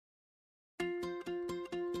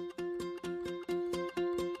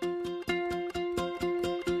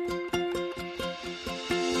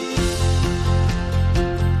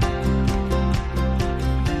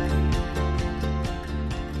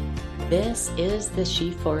This is the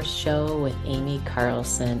She Force Show with Amy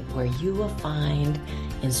Carlson, where you will find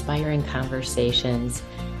inspiring conversations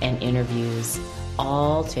and interviews,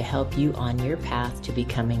 all to help you on your path to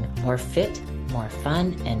becoming more fit, more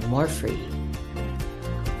fun, and more free.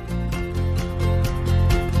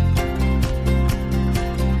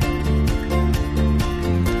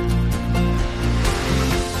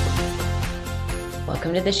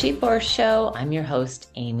 Welcome to the She Force Show. I'm your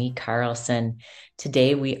host, Amy Carlson.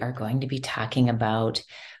 Today we are going to be talking about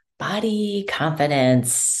body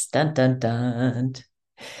confidence. Dun, dun, dun.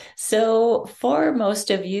 So for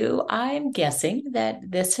most of you, I'm guessing that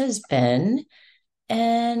this has been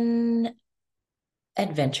an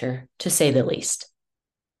adventure, to say the least.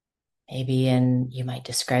 Maybe you might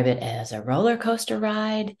describe it as a roller coaster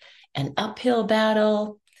ride, an uphill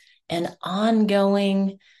battle, an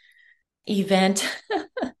ongoing event.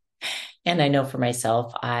 And I know for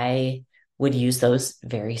myself, I would use those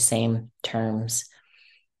very same terms.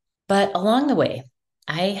 But along the way,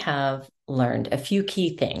 I have learned a few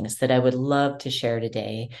key things that I would love to share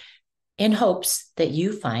today in hopes that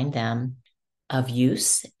you find them of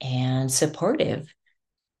use and supportive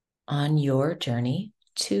on your journey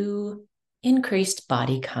to increased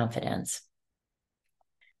body confidence.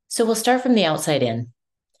 So we'll start from the outside in,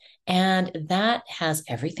 and that has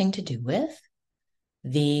everything to do with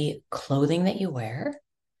the clothing that you wear,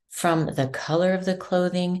 from the color of the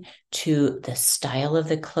clothing to the style of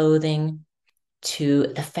the clothing to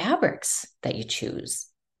the fabrics that you choose.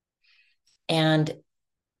 And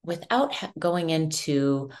without going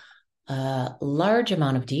into a large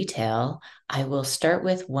amount of detail, I will start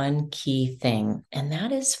with one key thing, and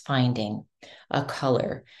that is finding a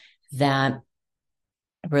color that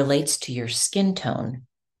relates to your skin tone.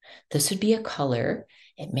 This would be a color.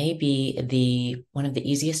 It may be one of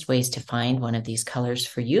the easiest ways to find one of these colors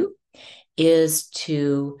for you is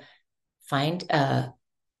to find a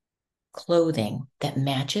clothing that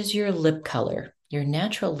matches your lip color, your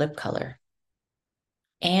natural lip color,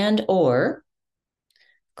 and or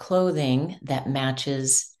clothing that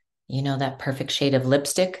matches, that perfect shade of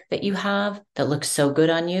lipstick that you have that looks so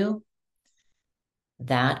good on you.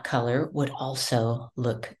 That color would also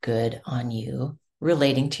look good on you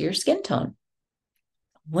relating to your skin tone.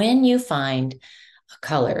 When you find a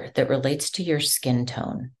color that relates to your skin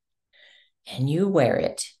tone and you wear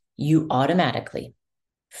it, you automatically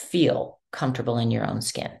feel comfortable in your own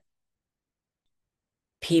skin.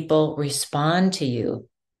 People respond to you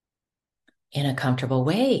in a comfortable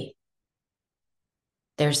way.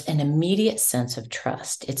 There's an immediate sense of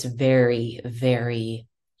trust. It's very, very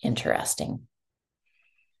interesting.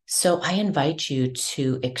 So I invite you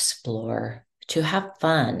to explore, to have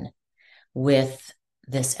fun with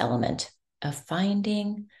this element of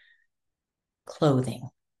finding clothing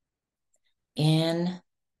in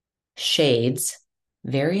shades,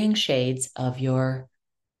 varying shades of your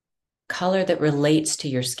color that relates to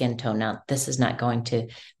your skin tone. Now, this is not going to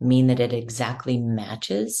mean that it exactly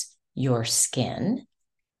matches your skin,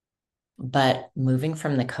 but moving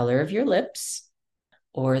from the color of your lips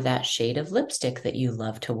or that shade of lipstick that you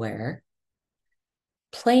love to wear,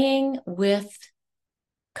 playing with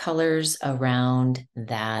colors around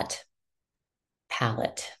that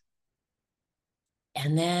palette,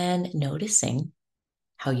 and then noticing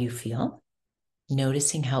how you feel,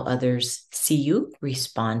 noticing how others see you,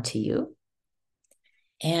 respond to you,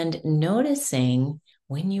 and noticing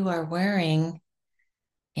when you are wearing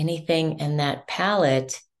anything in that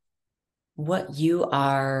palette, what you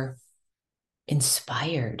are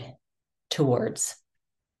inspired towards.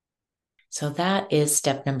 So that is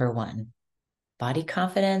step number one, body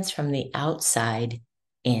confidence from the outside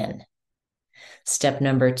in. Step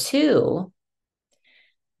number two,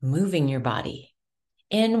 moving your body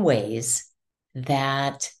in ways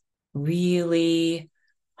that really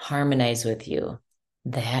harmonize with you,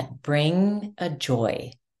 that bring a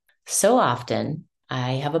joy. So often,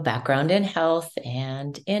 I have a background in health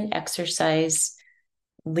and in exercise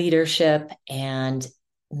leadership, and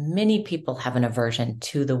many people have an aversion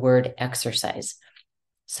to the word exercise.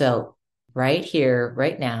 So right here,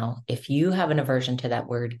 right now, if you have an aversion to that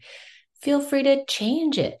word, feel free to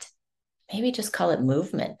change it. Maybe just call it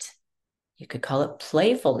movement. You could call it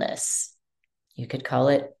playfulness. You could call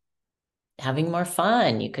it having more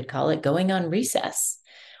fun. You could call it going on recess,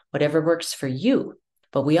 whatever works for you.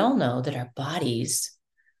 But we all know that our bodies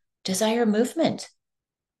desire movement.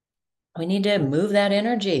 We need to move that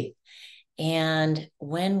energy. And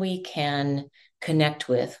when we can connect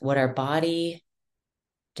with what our body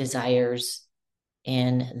desires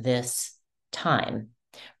in this time,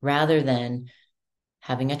 rather than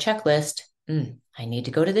having a checklist, I need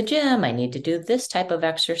to go to the gym. I need to do this type of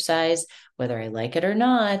exercise, whether I like it or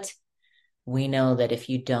not. We know that if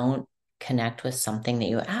you don't connect with something that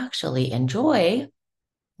you actually enjoy,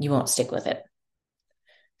 you won't stick with it.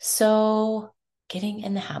 So, getting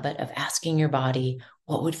in the habit of asking your body,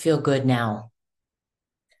 what would feel good now?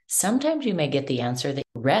 Sometimes you may get the answer that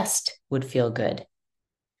rest would feel good.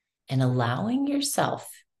 And allowing yourself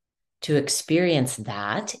to experience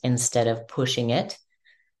that instead of pushing it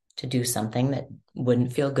to do something that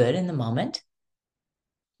wouldn't feel good in the moment,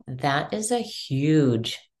 that is a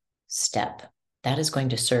huge step. That is going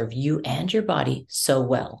to serve you and your body so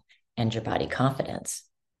well, and your body confidence.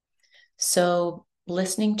 So,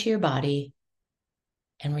 listening to your body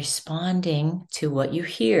and responding to what you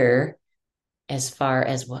hear as far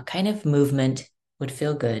as what kind of movement would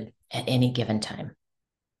feel good at any given time.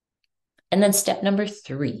 And then step number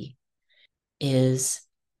 3 is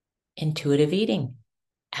intuitive eating,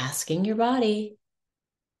 asking your body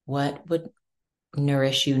what would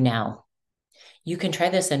nourish you now. You can try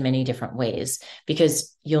this in many different ways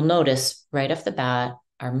because you'll notice right off the bat,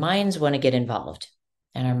 our minds want to get involved,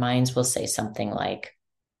 and our minds will say something like,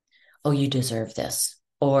 oh, you deserve this.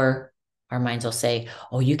 Or our minds will say,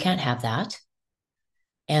 oh, you can't have that.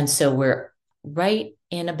 And so we're right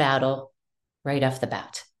in a battle right off the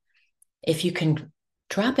bat. If you can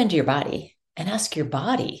drop into your body and ask your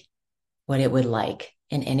body what it would like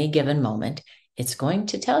in any given moment, it's going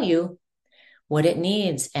to tell you what it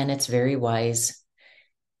needs. And it's very wise.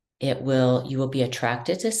 You will be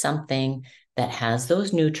attracted to something that has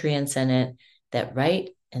those nutrients in it that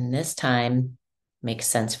right in this time makes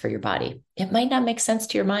sense for your body. It might not make sense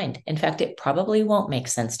to your mind. In fact, it probably won't make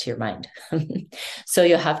sense to your mind. So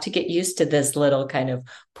you'll have to get used to this little kind of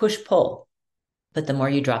push-pull. But the more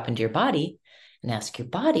you drop into your body and ask your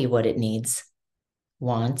body what it needs,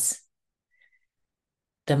 wants,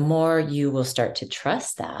 the more you will start to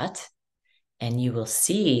trust that, and you will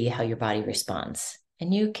see how your body responds.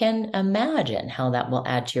 And you can imagine how that will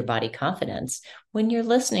add to your body confidence when you're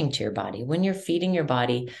listening to your body, when you're feeding your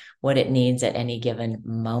body what it needs at any given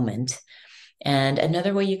moment. And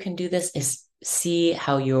another way you can do this is see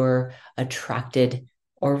how you're attracted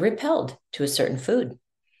or repelled to a certain food.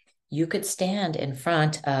 You could stand in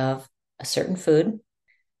front of a certain food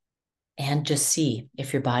and just see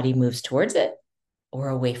if your body moves towards it or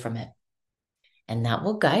away from it. And that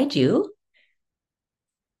will guide you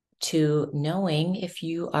to knowing if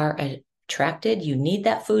you are attracted, you need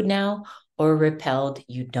that food now, or repelled,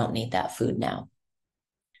 you don't need that food now.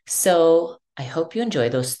 So I hope you enjoy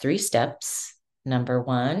those 3 steps. Number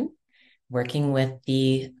 1, working with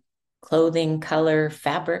the clothing, color,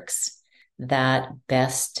 fabrics that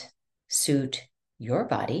best suit your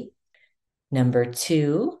body. Number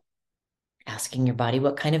 2, asking your body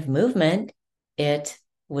what kind of movement it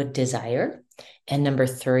would desire. And number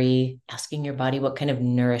 3, asking your body what kind of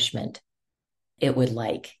nourishment it would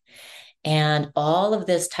like. And all of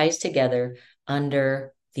this ties together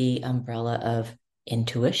under the umbrella of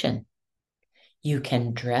intuition. You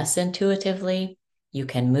can dress intuitively, you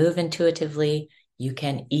can move intuitively, you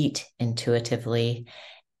can eat intuitively.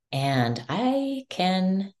 And I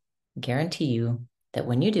can guarantee you that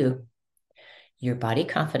when you do, your body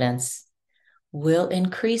confidence will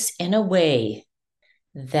increase in a way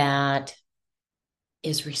that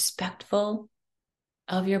is respectful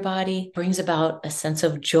of your body, brings about a sense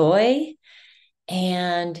of joy,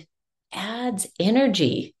 and adds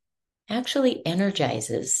energy, actually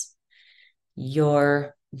energizes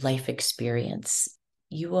your life experience.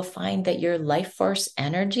 You will find that your life force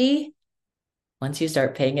energy, once you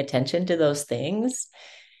start paying attention to those things,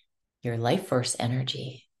 your life force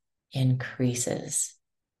energy increases.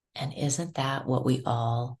 And isn't that what we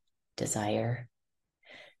all desire?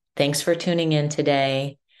 Thanks for tuning in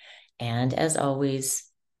today. And as always,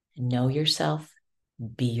 know yourself,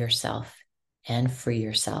 be yourself, and free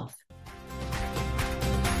yourself.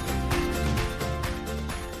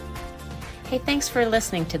 Hey, thanks for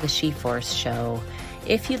listening to the She-Force Show.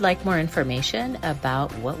 If you'd like more information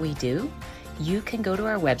about what we do, you can go to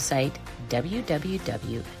our website,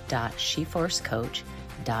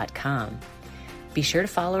 www.sheforcecoach.com. Be sure to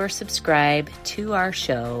follow or subscribe to our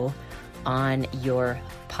show on your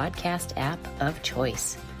podcast app of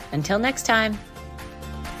choice. Until next time.